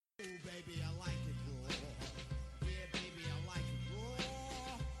baby, I like it raw. Yeah, baby, I like it raw.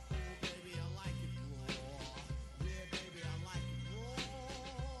 Oh, baby, I like it raw. Yeah, baby, I like it raw.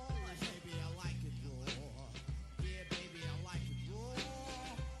 Baby, I like it raw. Yeah, baby, I like it raw.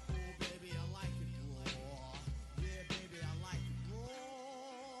 Oh, baby, I like it raw. Yeah, baby, I like it raw.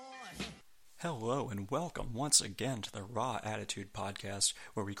 Hello and welcome once again to the Raw Attitude Podcast,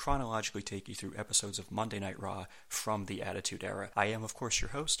 where we chronologically take you through episodes of Monday Night Raw from the Attitude Era. I am, of course,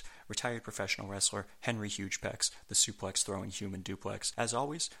 your host, retired professional wrestler Henry Hugepex, the suplex-throwing human duplex. As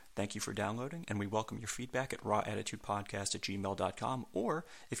always, thank you for downloading, and we welcome your feedback at rawattitudepodcast@gmail.com, or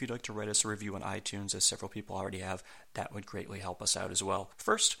if you'd like to write us a review on iTunes, as several people already have, that would greatly help us out as well.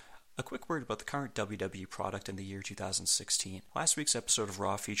 First, a quick word about the current WWE product in the year 2016. Last week's episode of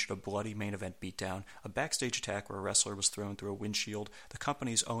Raw featured a bloody main event beatdown, a backstage attack where a wrestler was thrown through a windshield, the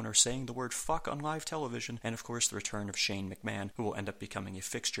company's owner saying the word fuck on live television, and of course the return of Shane McMahon, who will end up becoming a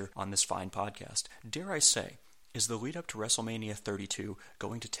fixture on this fine podcast. Dare I say, is the lead up to WrestleMania 32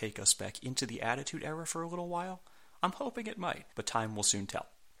 going to take us back into the Attitude Era for a little while? I'm hoping it might, but time will soon tell.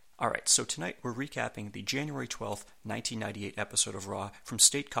 Alright, so tonight we're recapping the January 12th, 1998 episode of Raw from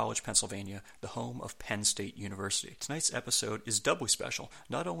State College, Pennsylvania, the home of Penn State University. Tonight's episode is doubly special.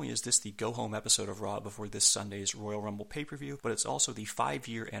 Not only is this the go-home episode of Raw before this Sunday's Royal Rumble pay-per-view, but it's also the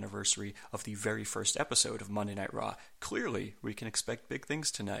 5-year anniversary of the very first episode of Monday Night Raw. Clearly, we can expect big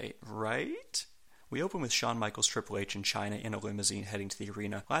things tonight, right? We open with Shawn Michaels, Triple H, and Chyna in a limousine heading to the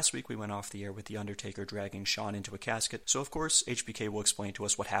arena. Last week we went off the air with The Undertaker dragging Shawn into a casket, so of course HBK will explain to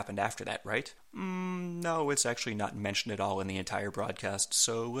us what happened after that, right? No, it's actually not mentioned at all in the entire broadcast,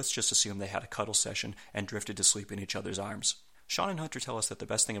 so let's just assume they had a cuddle session and drifted to sleep in each other's arms. Shawn and Hunter tell us that the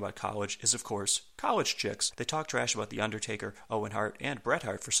best thing about college is, of course, college chicks. They talk trash about The Undertaker, Owen Hart, and Bret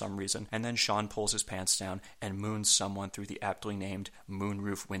Hart for some reason, and then Shawn pulls his pants down and moons someone through the aptly named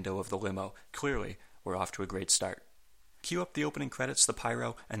moonroof window of the limo. Clearly, we're off to a great start. Cue up the opening credits, the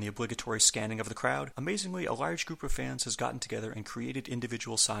pyro, and the obligatory scanning of the crowd. Amazingly, a large group of fans has gotten together and created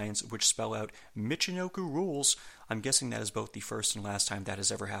individual signs which spell out Michinoku rules. I'm guessing that is both the first and last time that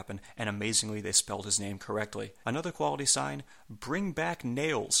has ever happened, and amazingly they spelled his name correctly. Another quality sign, bring back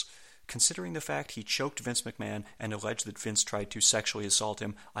Nails. Considering the fact he choked Vince McMahon and alleged that Vince tried to sexually assault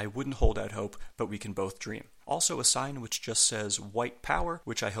him, I wouldn't hold out hope, but we can both dream. Also a sign which just says white power,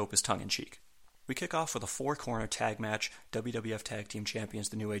 which I hope is tongue-in-cheek. We kick off with a 4-corner tag match, WWF Tag Team Champions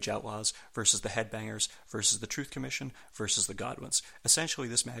the New Age Outlaws versus the Headbangers versus the Truth Commission versus the Godwins. Essentially,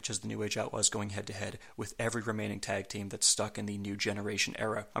 this match is the New Age Outlaws going head-to-head with every remaining tag team that's stuck in the New Generation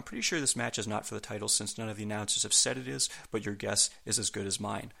era. I'm pretty sure this match is not for the title since none of the announcers have said it is, but your guess is as good as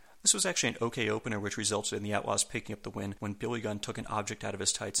mine. This was actually an okay opener which resulted in the Outlaws picking up the win when Billy Gunn took an object out of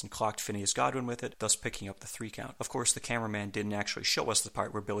his tights and clocked Phineas Godwin with it, thus picking up the 3 count. Of course, the cameraman didn't actually show us the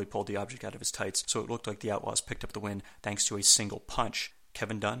part where Billy pulled the object out of his tights, so it looked like the Outlaws picked up the win thanks to a single punch.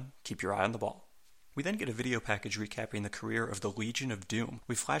 Kevin Dunn, keep your eye on the ball. We then get a video package recapping the career of the Legion of Doom.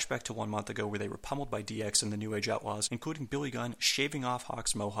 We flash back to 1 month ago where they were pummeled by DX and the New Age Outlaws, including Billy Gunn shaving off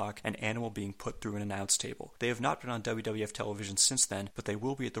Hawk's mohawk and Animal being put through an announce table. They have not been on WWF television since then, but they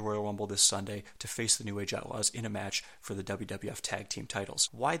will be at the Royal Rumble this Sunday to face the New Age Outlaws in a match for the WWF Tag Team titles.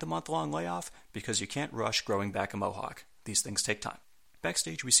 Why the month-long layoff? Because you can't rush growing back a mohawk. These things take time.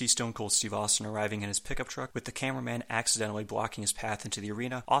 Backstage, we see Stone Cold Steve Austin arriving in his pickup truck with the cameraman accidentally blocking his path into the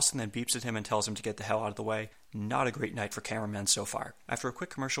arena. Austin then beeps at him and tells him to get the hell out of the way. Not a great night for cameramen so far. After a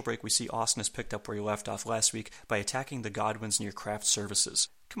quick commercial break, we see Austin is picked up where he left off last week by attacking the Godwins near Craft Services.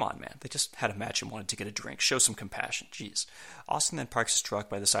 Come on, man. They just had a match and wanted to get a drink. Show some compassion. Jeez. Austin then parks his truck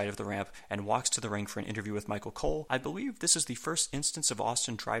by the side of the ramp and walks to the ring for an interview with Michael Cole. I believe this is the first instance of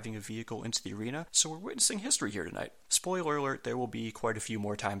Austin driving a vehicle into the arena, so we're witnessing history here tonight. Spoiler alert, there will be quite a few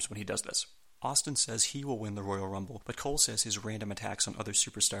more times when he does this. Austin says he will win the Royal Rumble, but Cole says his random attacks on other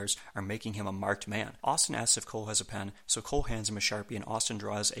superstars are making him a marked man. Austin asks if Cole has a pen, so Cole hands him a Sharpie and Austin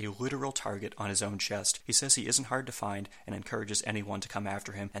draws a literal target on his own chest. He says he isn't hard to find and encourages anyone to come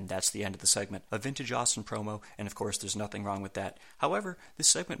after him, and that's the end of the segment. A vintage Austin promo, and of course there's nothing wrong with that. However, this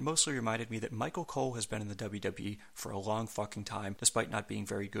segment mostly reminded me that Michael Cole has been in the WWE for a long fucking time, despite not being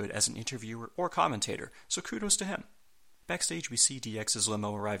very good as an interviewer or commentator, so kudos to him. Backstage, we see DX's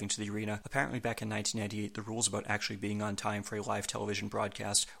limo arriving to the arena. Apparently back in 1998, the rules about actually being on time for a live television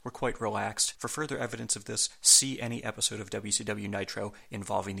broadcast were quite relaxed. For further evidence of this, see any episode of WCW Nitro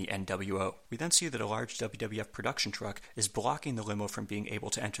involving the NWO. We then see that a large WWF production truck is blocking the limo from being able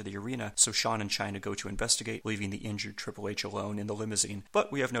to enter the arena, so Shawn and Chyna go to investigate, leaving the injured Triple H alone in the limousine.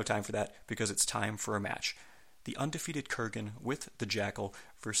 But we have no time for that, because it's time for a match. The undefeated Kurrgan with the Jackal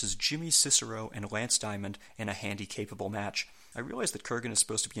versus Jimmy Cicero and Lance Diamond in a handy-capable match. I realize that Kurrgan is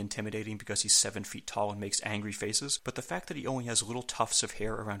supposed to be intimidating because he's 7 feet tall and makes angry faces, but the fact that he only has little tufts of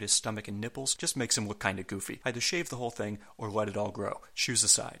hair around his stomach and nipples just makes him look kinda goofy. Either shave the whole thing or let it all grow. Choose a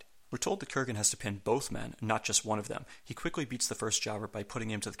side. We're told that Kurrgan has to pin both men, not just one of them. He quickly beats the first jobber by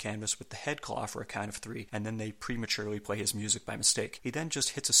putting him to the canvas with the head claw for a count of 3, and then they prematurely play his music by mistake. He then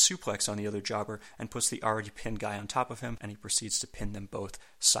just hits a suplex on the other jobber and puts the already pinned guy on top of him, and he proceeds to pin them both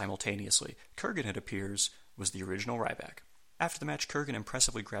simultaneously. Kurrgan, it appears, was the original Ryback. After the match, Kurrgan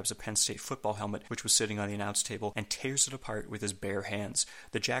impressively grabs a Penn State football helmet, which was sitting on the announce table, and tears it apart with his bare hands.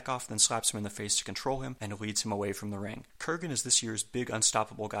 The jackoff then slaps him in the face to control him and leads him away from the ring. Kurrgan is this year's big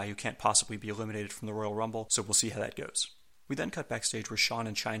unstoppable guy who can't possibly be eliminated from the Royal Rumble, so we'll see how that goes. We then cut backstage where Shawn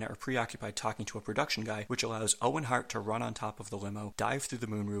and Chyna are preoccupied talking to a production guy, which allows Owen Hart to run on top of the limo, dive through the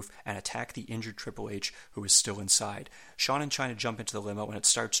moonroof, and attack the injured Triple H, who is still inside. Shawn and Chyna jump into the limo, and it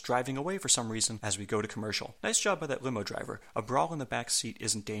starts driving away for some reason as we go to commercial. Nice job by that limo driver. A brawl in the back seat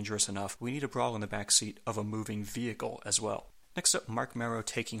isn't dangerous enough. We need a brawl in the back seat of a moving vehicle as well. Next up, Marc Mero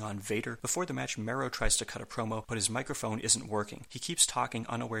taking on Vader. Before the match, Mero tries to cut a promo, but his microphone isn't working. He keeps talking,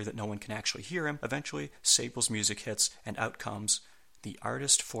 unaware that no one can actually hear him. Eventually, Sables music hits, and out comes the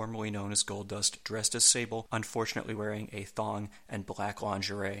artist formerly known as Goldust, dressed as Sable, unfortunately wearing a thong and black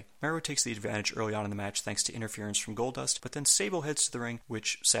lingerie. Mero takes the advantage early on in the match thanks to interference from Goldust, but then Sable heads to the ring,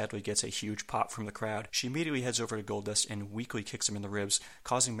 which sadly gets a huge pop from the crowd. She immediately heads over to Goldust and weakly kicks him in the ribs,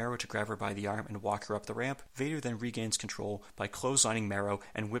 causing Mero to grab her by the arm and walk her up the ramp. Vader then regains control by clotheslining Mero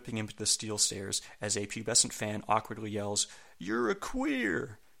and whipping him to the steel stairs as a pubescent fan awkwardly yells, "You're a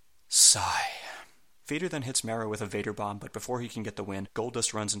queer!" Sigh. Vader then hits Mero with a Vader bomb, but before he can get the win,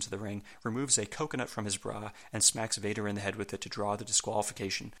 Goldust runs into the ring, removes a coconut from his bra, and smacks Vader in the head with it to draw the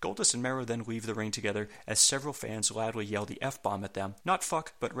disqualification. Goldust and Mero then leave the ring together as several fans loudly yell the F-bomb at them. Not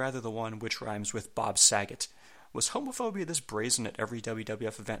fuck, but rather the one which rhymes with Bob Saget. Was homophobia this brazen at every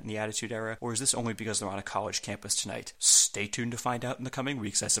WWF event in the Attitude Era, or is this only because they're on a college campus tonight? Stay tuned to find out in the coming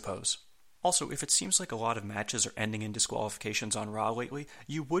weeks, I suppose. Also, if it seems like a lot of matches are ending in disqualifications on Raw lately,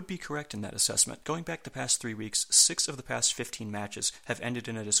 you would be correct in that assessment. Going back the past 3 weeks, 6 of the past 15 matches have ended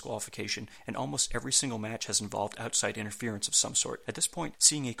in a disqualification, and almost every single match has involved outside interference of some sort. At this point,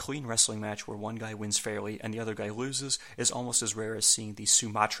 seeing a clean wrestling match where one guy wins fairly and the other guy loses is almost as rare as seeing the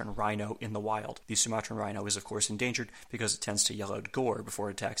Sumatran rhino in the wild. The Sumatran rhino is of course endangered because it tends to yell out gore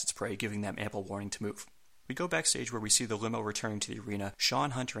before it attacks its prey, giving them ample warning to move. We go backstage where we see the limo returning to the arena.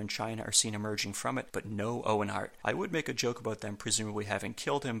 Shawn, Hunter, and Chyna are seen emerging from it, but no Owen Hart. I would make a joke about them presumably having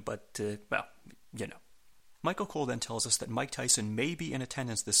killed him, but, well, you know. Michael Cole then tells us that Mike Tyson may be in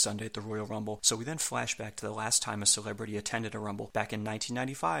attendance this Sunday at the Royal Rumble, so we then flash back to the last time a celebrity attended a Rumble. Back in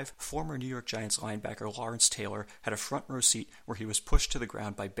 1995, former New York Giants linebacker Lawrence Taylor had a front row seat where he was pushed to the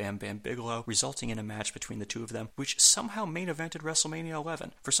ground by Bam Bam Bigelow, resulting in a match between the two of them, which somehow main evented WrestleMania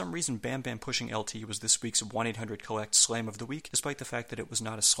 11. For some reason, Bam Bam pushing LT was this week's 1-800-COLLECT Slam of the Week, despite the fact that it was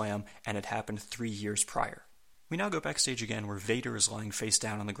not a slam and had happened 3 years prior. We now go backstage again where Vader is lying face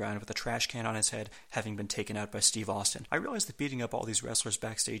down on the ground with a trash can on his head, having been taken out by Steve Austin. I realize that beating up all these wrestlers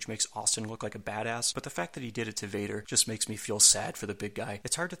backstage makes Austin look like a badass, but the fact that he did it to Vader just makes me feel sad for the big guy.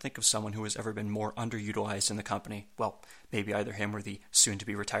 It's hard to think of someone who has ever been more underutilized in the company. Well, maybe either him or the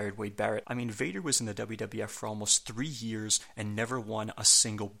soon-to-be-retired Wade Barrett. I mean, Vader was in the WWF for almost 3 years and never won a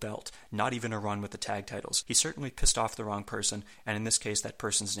single belt, not even a run with the tag titles. He certainly pissed off the wrong person, and in this case, that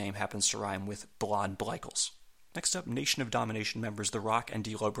person's name happens to rhyme with Blonde Bleichels. Next up, Nation of Domination members The Rock and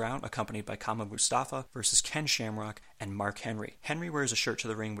D'Lo Brown, accompanied by Kama Mustafa, versus Ken Shamrock and Mark Henry. Henry wears a shirt to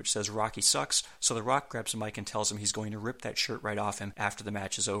the ring which says Rocky sucks, so The Rock grabs a mic and tells him he's going to rip that shirt right off him after the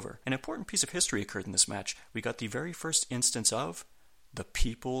match is over. An important piece of history occurred in this match. We got the very first instance of the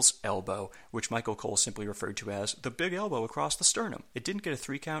People's Elbow, which Michael Cole simply referred to as the big elbow across the sternum. It didn't get a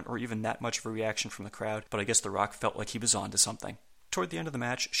 3 count or even that much of a reaction from the crowd, but I guess The Rock felt like he was onto something. Toward the end of the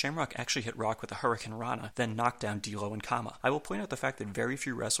match, Shamrock actually hit Rock with a Hurricane Rana, then knocked down D'Lo and Kama. I will point out the fact that very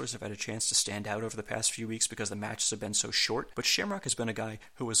few wrestlers have had a chance to stand out over the past few weeks because the matches have been so short, but Shamrock has been a guy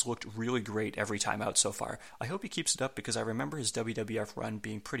who has looked really great every time out so far. I hope he keeps it up because I remember his WWF run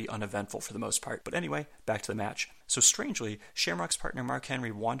being pretty uneventful for the most part. But anyway, back to the match. So strangely, Shamrock's partner Mark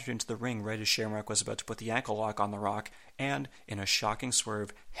Henry wandered into the ring right as Shamrock was about to put the ankle lock on The Rock, and, in a shocking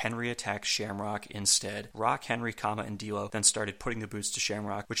swerve, Henry attacked Shamrock instead. Rock, Henry, Kama, and D'Lo then started putting the boots to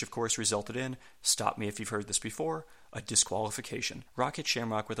Shamrock, which of course resulted in, stop me if you've heard this before, a disqualification. Rock hit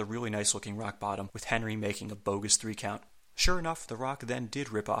Shamrock with a really nice looking rock bottom, with Henry making a bogus 3 count. Sure enough, The Rock then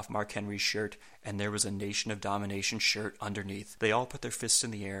did rip off Mark Henry's shirt, and there was a Nation of Domination shirt underneath. They all put their fists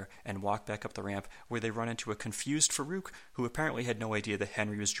in the air and walk back up the ramp, where they run into a confused Faarooq, who apparently had no idea that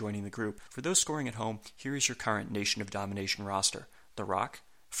Henry was joining the group. For those scoring at home, here is your current Nation of Domination roster: The Rock,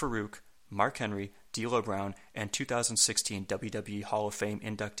 Faarooq, Mark Henry, D'Lo Brown, and 2016 WWE Hall of Fame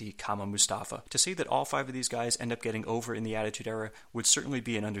inductee Kama Mustafa. To say that all 5 of these guys end up getting over in the Attitude Era would certainly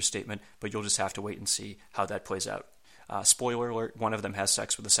be an understatement, but you'll just have to wait and see how that plays out. Spoiler alert, one of them has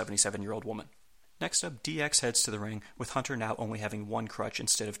sex with a 77-year-old woman. Next up, DX heads to the ring, with Hunter now only having 1 crutch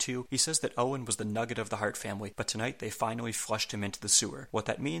instead of 2. He says that Owen was the nugget of the Hart family, but tonight they finally flushed him into the sewer. What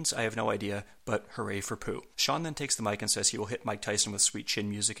that means, I have no idea, but hooray for Pooh. Shawn then takes the mic and says he will hit Mike Tyson with sweet chin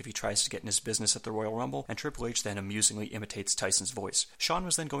music if he tries to get in his business at the Royal Rumble, and Triple H then amusingly imitates Tyson's voice. Shawn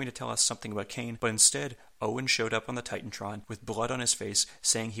was then going to tell us something about Kane, but instead, Owen showed up on the Titantron with blood on his face,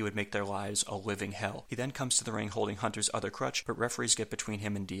 saying he would make their lives a living hell. He then comes to the ring holding Hunter's other crutch, but referees get between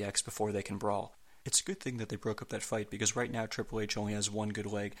him and DX before they can brawl. It's a good thing that they broke up that fight, because right now Triple H only has 1 good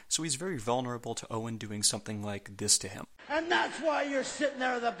leg, so he's very vulnerable to Owen doing something like this to him. And that's why you're sitting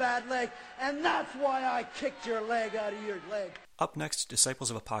there with a bad leg, and that's why I kicked your leg out of your leg. Up next, Disciples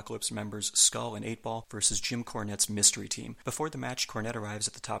of Apocalypse members Skull and 8-Ball versus Jim Cornette's mystery team. Before the match, Cornette arrives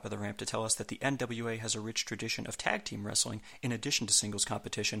at the top of the ramp to tell us that the NWA has a rich tradition of tag team wrestling in addition to singles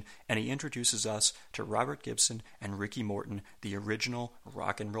competition, and he introduces us to Robert Gibson and Ricky Morton, the original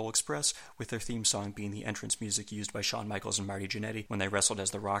Rock and Roll Express, with their theme song being the entrance music used by Shawn Michaels and Marty Jannetty when they wrestled as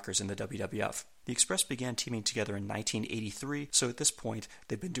the Rockers in the WWF. The Express began teaming together in 1983, so at this point,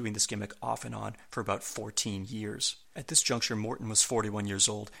 they've been doing this gimmick off and on for about 14 years. At this juncture, Morton was 41 years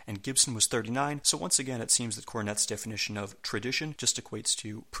old, and Gibson was 39, so once again it seems that Cornette's definition of tradition just equates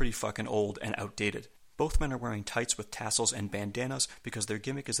to pretty fucking old and outdated. Both men are wearing tights with tassels and bandanas because their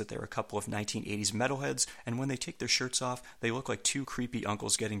gimmick is that they're a couple of 1980s metalheads, and when they take their shirts off, they look like 2 creepy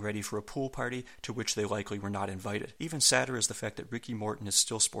uncles getting ready for a pool party to which they likely were not invited. Even sadder is the fact that Ricky Morton is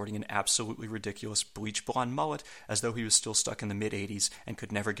still sporting an absolutely ridiculous bleach blonde mullet, as though he was still stuck in the mid-80s and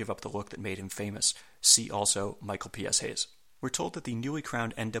could never give up the look that made him famous. See also Michael P.S. Hayes. We're told that the newly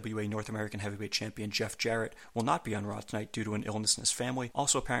crowned NWA North American Heavyweight Champion Jeff Jarrett will not be on Raw tonight due to an illness in his family.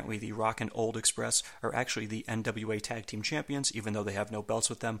 Also, apparently, the Rock and Old Express are actually the NWA Tag Team Champions, even though they have no belts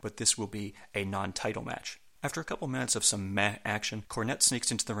with them, but this will be a non-title match. After a couple minutes of some meh action, Cornette sneaks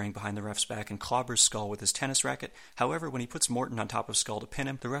into the ring behind the ref's back and clobbers Skull with his tennis racket. However, when he puts Morton on top of Skull to pin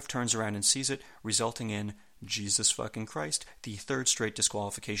him, the ref turns around and sees it, resulting in, Jesus fucking Christ, the 3rd straight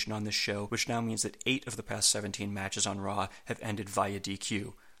disqualification on this show, which now means that 8 of the past 17 matches on Raw have ended via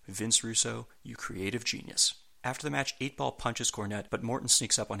DQ. Vince Russo, you creative genius. After the match, 8-Ball punches Cornette, but Morton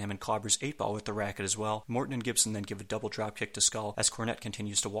sneaks up on him and clobbers 8-Ball with the racket as well. Morton and Gibson then give a double drop kick to Skull as Cornette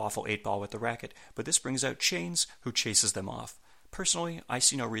continues to waffle 8-Ball with the racket, but this brings out Chains, who chases them off. Personally, I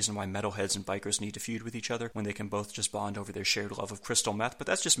see no reason why metalheads and bikers need to feud with each other when they can both just bond over their shared love of crystal meth, but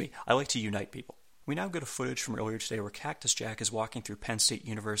that's just me. I like to unite people. We now go to footage from earlier today where Cactus Jack is walking through Penn State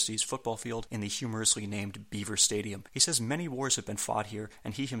University's football field in the humorously named Beaver Stadium. He says many wars have been fought here,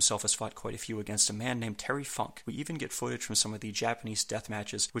 and he himself has fought quite a few against a man named Terry Funk. We even get footage from some of the Japanese death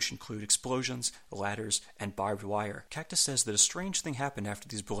matches, which include explosions, ladders, and barbed wire. Cactus says that a strange thing happened after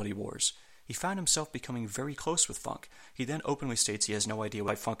these bloody wars. He found himself becoming very close with Funk. He then openly states he has no idea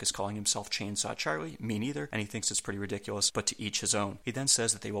why Funk is calling himself Chainsaw Charlie, me neither, and he thinks it's pretty ridiculous, but to each his own. He then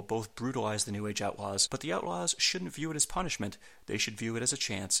says that they will both brutalize the New Age Outlaws, but the Outlaws shouldn't view it as punishment. They should view it as a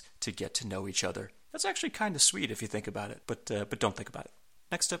chance to get to know each other. That's actually kind of sweet if you think about it, but don't think about it.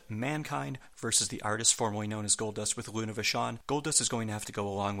 Next up, Mankind versus the artist formerly known as Goldust with Luna Vachon. Goldust is going to have to go a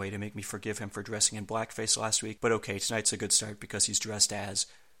long way to make me forgive him for dressing in blackface last week, but okay, tonight's a good start because he's dressed as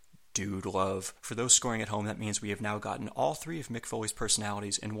Dude Love. For those scoring at home, that means we have now gotten all 3 of Mick Foley's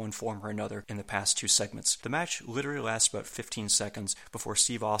personalities in one form or another in the past 2 segments. The match literally lasts about 15 seconds before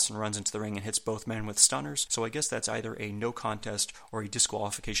Steve Austin runs into the ring and hits both men with stunners, so I guess that's either a no contest or a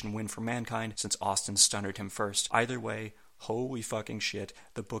disqualification win for Mankind since Austin stunnered him first. Either way, holy fucking shit,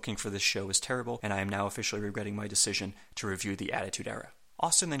 the booking for this show is terrible, and I am now officially regretting my decision to review the Attitude Era.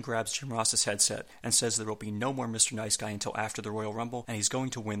 Austin then grabs Jim Ross's headset and says there will be no more Mr. Nice Guy until after the Royal Rumble, and he's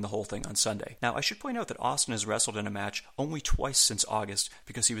going to win the whole thing on Sunday. Now, I should point out that Austin has wrestled in a match only twice since August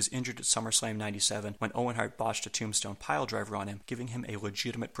because he was injured at SummerSlam 97 when Owen Hart botched a tombstone piledriver on him, giving him a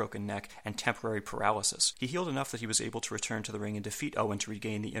legitimate broken neck and temporary paralysis. He healed enough that he was able to return to the ring and defeat Owen to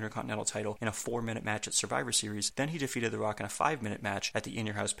regain the Intercontinental title in a 4-minute match at Survivor Series. Then he defeated The Rock in a 5-minute match at the In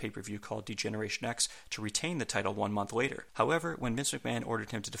Your House pay-per-view called Degeneration X to retain the title 1 month later. However, when Vince McMahon McMahon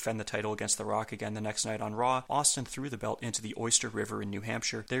ordered him to defend the title against The Rock again the next night on Raw, Austin threw the belt into the Oyster River in New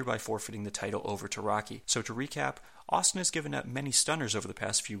Hampshire, thereby forfeiting the title over to Rocky. So to recap, Austin has given up many stunners over the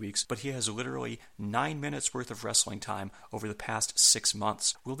past few weeks, but he has literally 9 minutes worth of wrestling time over the past 6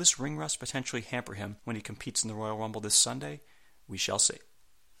 months. Will this ring rust potentially hamper him when he competes in the Royal Rumble this Sunday? We shall see.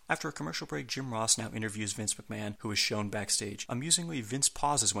 After a commercial break, Jim Ross now interviews Vince McMahon, who is shown backstage. Amusingly, Vince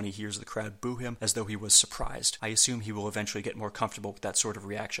pauses when he hears the crowd boo him as though he was surprised. I assume he will eventually get more comfortable with that sort of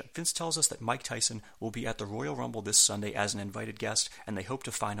reaction. Vince tells us that Mike Tyson will be at the Royal Rumble this Sunday as an invited guest, and they hope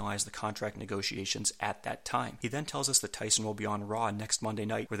to finalize the contract negotiations at that time. He then tells us that Tyson will be on Raw next Monday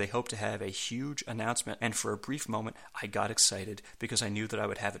night, where they hope to have a huge announcement, and for a brief moment, I got excited because I knew that I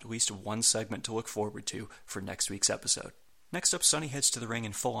would have at least one segment to look forward to for next week's episode. Next up, Sunny heads to the ring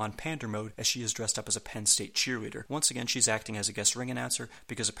in full-on pander mode as she is dressed up as a Penn State cheerleader. Once again, she's acting as a guest ring announcer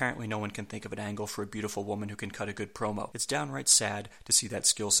because apparently no one can think of an angle for a beautiful woman who can cut a good promo. It's downright sad to see that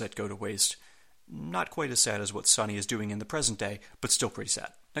skill set go to waste. Not quite as sad as what Sunny is doing in the present day, but still pretty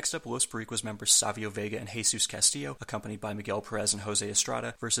sad. Next up, Los Boricuas members Savio Vega and Jesus Castillo, accompanied by Miguel Perez and Jose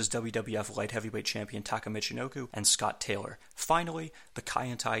Estrada, versus WWF Light Heavyweight Champion Taka Michinoku and Scott Taylor. Finally, the Kai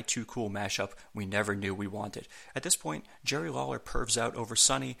and Tai Too Cool mashup we never knew we wanted. At this point, Jerry Lawler pervs out over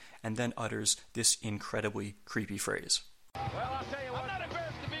Sunny and then utters this incredibly creepy phrase. Well, I'll tell you what, I'm not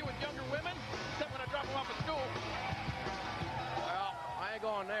embarrassed to be with younger women, except when I drop them off at school. Well, I ain't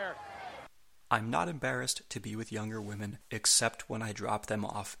going there. I'm not embarrassed to be with younger women except when I drop them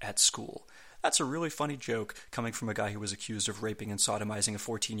off at school. That's a really funny joke coming from a guy who was accused of raping and sodomizing a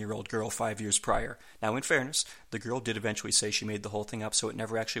 14-year-old girl 5 years prior. Now, in fairness, the girl did eventually say she made the whole thing up, so it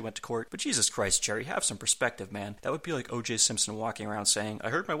never actually went to court. But Jesus Christ, Jerry, have some perspective, man. That would be like O.J. Simpson walking around saying, I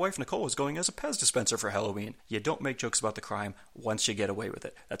heard my wife Nicole is going as a Pez dispenser for Halloween. You don't make jokes about the crime once you get away with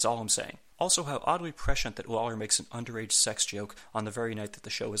it. That's all I'm saying. Also, how oddly prescient that Lawler makes an underage sex joke on the very night that the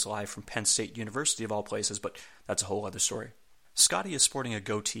show is live from Penn State University of all places, but that's a whole other story. Scotty is sporting a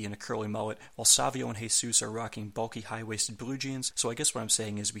goatee and a curly mullet, while Savio and Jesus are rocking bulky high-waisted blue jeans, so I guess what I'm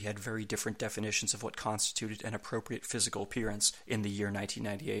saying is we had very different definitions of what constituted an appropriate physical appearance in the year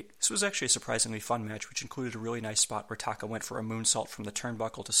 1998. This was actually a surprisingly fun match, which included a really nice spot where Taka went for a moonsault from the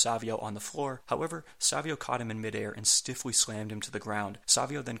turnbuckle to Savio on the floor. However, Savio caught him in midair and stiffly slammed him to the ground.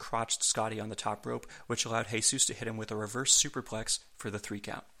 Savio then crotched Scotty on the top rope, which allowed Jesus to hit him with a reverse superplex for the 3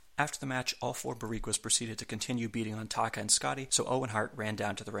 count. After the match, all 4 Boricuas proceeded to continue beating on Taka and Scotty, so Owen Hart ran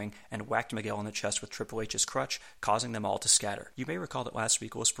down to the ring and whacked Miguel in the chest with Triple H's crutch, causing them all to scatter. You may recall that last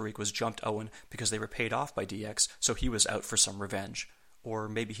week Los Boricuas jumped Owen because they were paid off by DX, so he was out for some revenge. Or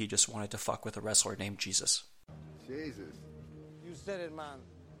maybe he just wanted to fuck with a wrestler named Jesus. Jesus. You said it, man.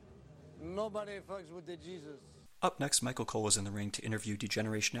 Nobody fucks with the Jesus. Up next, Michael Cole is in the ring to interview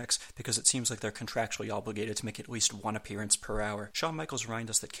Degeneration X because it seems like they're contractually obligated to make at least one appearance per hour. Shawn Michaels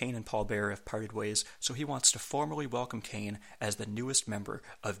reminds us that Kane and Paul Bearer have parted ways, so he wants to formally welcome Kane as the newest member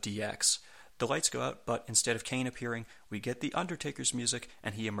of DX. The lights go out, but instead of Kane appearing, we get the Undertaker's music,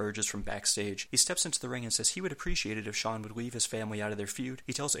 and he emerges from backstage. He steps into the ring and says he would appreciate it if Shawn would leave his family out of their feud.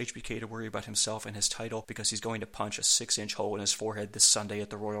 He tells HBK to worry about himself and his title because he's going to punch a 6-inch hole in his forehead this Sunday at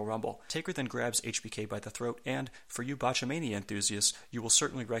the Royal Rumble. Taker then grabs HBK by the throat, and for you Botchamania enthusiasts, you will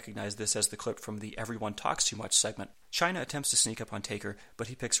certainly recognize this as the clip from the Everyone Talks Too Much segment. Chyna attempts to sneak up on Taker, but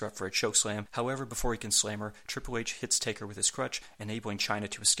he picks her up for a chokeslam. However, before he can slam her, Triple H hits Taker with his crutch, enabling Chyna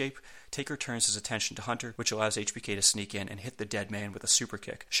to escape. Taker turns his attention to Hunter, which allows HBK to sneak in and hit the dead man with a super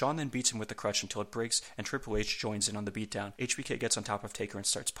kick. Shawn then beats him with the crutch until it breaks, and Triple H joins in on the beatdown. HBK gets on top of Taker and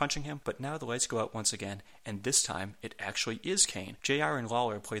starts punching him, but now the lights go out once again, and this time it actually is Kane. JR and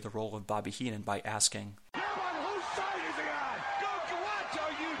Lawler play the role of Bobby Heenan by asking, Whose side is he on? What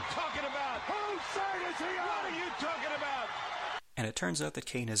are you talking about? Whose side is he on? What are you talking about? and it turns out that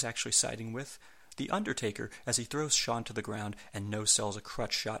Kane is actually siding with The Undertaker as he throws Shawn to the ground and no-sells a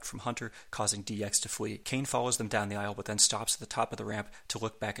crutch shot from Hunter, causing DX to flee. Kane follows them down the aisle but then stops at the top of the ramp to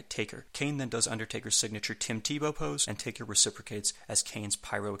look back at Taker. Kane then does Undertaker's signature Tim Tebow pose, and Taker reciprocates as Kane's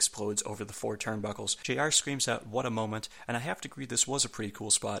pyro explodes over the 4 turnbuckles. JR screams out, "What a moment," and I have to agree this was a pretty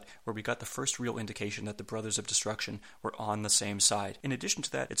cool spot where we got the first real indication that the Brothers of Destruction were on the same side. In addition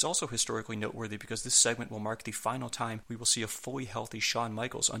to that, it's also historically noteworthy because this segment will mark the final time we will see a fully healthy Shawn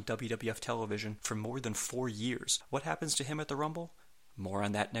Michaels on WWF television for more than 4 years. What happens to him at the Rumble? More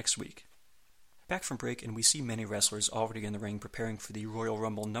on that next week. back from break, and we see many wrestlers already in the ring preparing for the Royal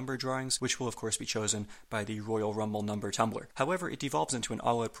Rumble number drawings, which will of course be chosen by the Royal Rumble number tumbler. However, it devolves into an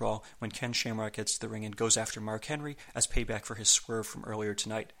all-out brawl when Ken Shamrock gets to the ring and goes after Mark Henry as payback for his swerve from earlier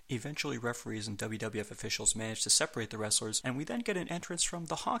tonight. Eventually, referees and WWF officials manage to separate the wrestlers, and we then get an entrance from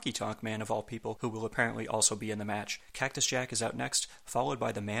the Honky Tonk Man of all people, who will apparently also be in the match. Cactus Jack is out next, followed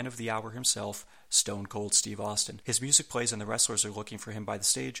by the man of the hour himself, Stone Cold Steve Austin. His music plays and the wrestlers are looking for him by the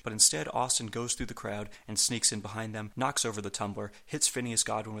stage, but instead Austin goes through the crowd and sneaks in behind them, knocks over the tumbler, hits Phineas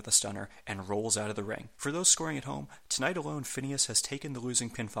Godwin with a stunner, and rolls out of the ring. For those scoring at home, tonight alone Phineas has taken the losing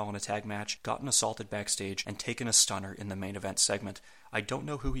pinfall in a tag match, gotten assaulted backstage, and taken a stunner in the main event segment. I don't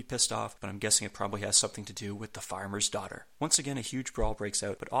know who he pissed off, but I'm guessing it probably has something to do with the farmer's daughter. Once again, a huge brawl breaks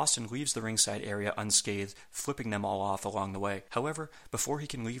out, but Austin leaves the ringside area unscathed, flipping them all off along the way. However, before he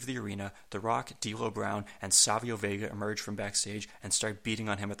can leave the arena, The Rock, D'Lo Brown, and Savio Vega emerge from backstage and start beating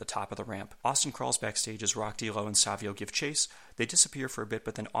on him at the top of the ramp. Austin crawls backstage as Rock, D'Lo, and Savio give chase. They disappear for a bit,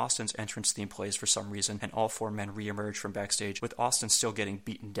 but then Austin's entrance theme plays for some reason, and all four men re-emerge from backstage, with Austin still getting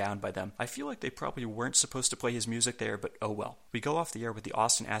beaten down by them. I feel like they probably weren't supposed to play his music there, but oh well. We go off the air with the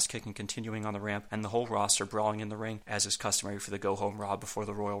Austin ass-kicking continuing on the ramp, and the whole roster brawling in the ring, as is customary for the go-home Raw before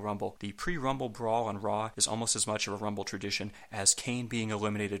the Royal Rumble. The pre-Rumble brawl on Raw is almost as much of a Rumble tradition as Kane being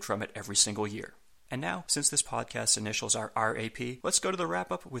eliminated from it every single year. And now, since this podcast's initials are RAP, let's go to the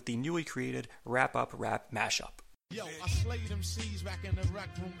wrap-up with the newly created Wrap-Up Rap Mashup. Yo, I slayed them C's back in the rec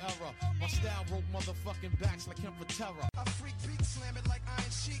room era. My style broke motherfucking backs like him for terror. I freak beat slam it like Iron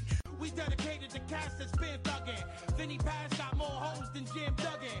Sheik. We dedicated to cats that's been thuggin'. Vinny Paz got more hoes than Jim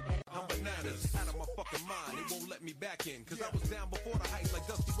Duggan. I'm bananas, out of my fucking mind. They won't let me back in, cause I was down before the heights like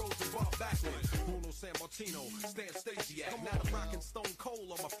Dusty Rhodes and Bob Backlund. Bruno San Martino, Stan Stasiak. Now I'm rockin' Stone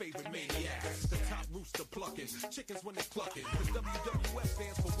Cold on my favorite maniac. The top rooster plucking, chickens when they clucking. The WWF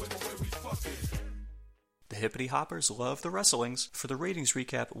stands for women where we fucking. The Hippity Hoppers love the wrestlings. For the ratings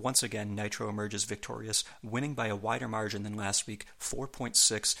recap, once again, Nitro emerges victorious, winning by a wider margin than last week,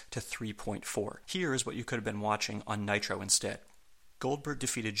 4.6 to 3.4. Here is what you could have been watching on Nitro instead. Goldberg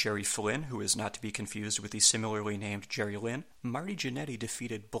defeated Jerry Flynn, who is not to be confused with the similarly named Jerry Lynn. Marty Jannetty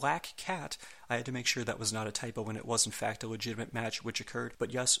defeated Black Cat. I had to make sure that was not a typo when it was in fact a legitimate match which occurred.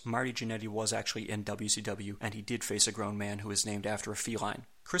 But yes, Marty Jannetty was actually in WCW, and he did face a grown man who is named after a feline.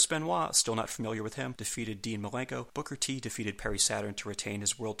 Chris Benoit, still not familiar with him, defeated Dean Malenko. Booker T defeated Perry Saturn to retain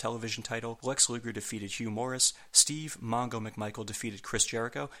his World Television title. Lex Luger defeated Hugh Morris. Steve Mongo McMichael defeated Chris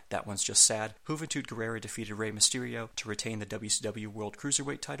Jericho. That one's just sad. Juventud Guerrera defeated Rey Mysterio to retain the WCW World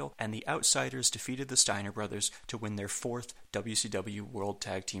Cruiserweight title. And the Outsiders defeated the Steiner Brothers to win their fourth WCW World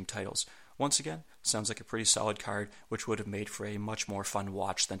Tag Team titles. Once again, sounds like a pretty solid card, which would have made for a much more fun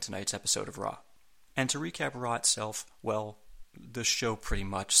watch than tonight's episode of Raw. And to recap Raw itself, well, the show pretty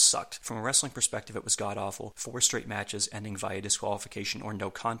much sucked. From a wrestling perspective, it was god-awful. 4 straight matches ending via disqualification or no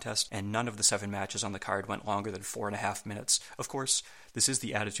contest, and none of the 7 matches on the card went longer than 4.5 minutes. Of course, this is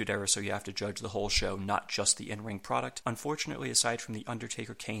the Attitude Era, so you have to judge the whole show, not just the in-ring product. Unfortunately, aside from the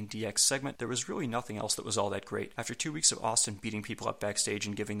Undertaker Kane DX segment, there was really nothing else that was all that great. After 2 weeks of Austin beating people up backstage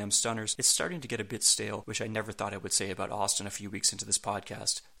and giving them stunners, it's starting to get a bit stale, which I never thought I would say about Austin a few weeks into this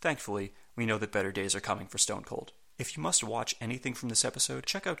podcast. Thankfully, we know that better days are coming for Stone Cold. If you must watch anything from this episode,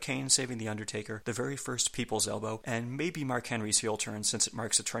 check out Kane saving The Undertaker, the very first People's Elbow, and maybe Mark Henry's heel turn, since it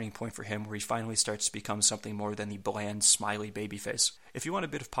marks a turning point for him where he finally starts to become something more than the bland, smiley babyface. If you want a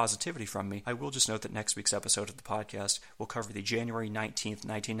bit of positivity from me, I will just note that next week's episode of the podcast will cover the January 19th,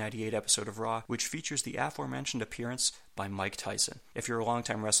 1998 episode of Raw, which features the aforementioned appearance by Mike Tyson. If you're a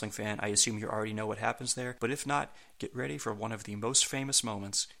longtime wrestling fan, I assume you already know what happens there, but if not, get ready for one of the most famous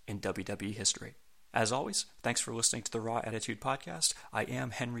moments in WWE history. As always, thanks for listening to the Raw Attitude Podcast. I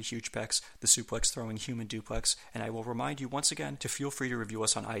am Henry Hugepex, the suplex-throwing human duplex, and I will remind you once again to feel free to review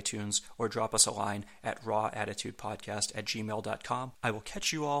us on iTunes or drop us a line at rawattitudepodcast@gmail.com. I will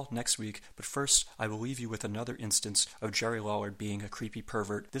catch you all next week, but first I will leave you with another instance of Jerry Lawler being a creepy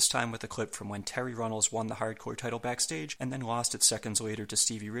pervert, this time with a clip from when Terry Runnels won the Hardcore title backstage and then lost it seconds later to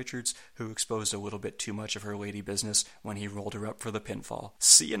Stevie Richards, who exposed a little bit too much of her lady business when he rolled her up for the pinfall.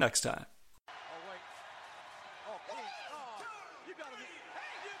 See you next time.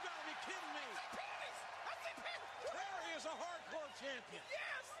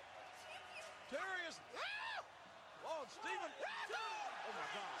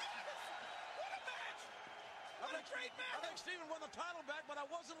 I think Steven won the title back, but I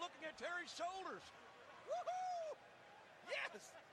wasn't looking at Terry's shoulders. Woohoo! Yes!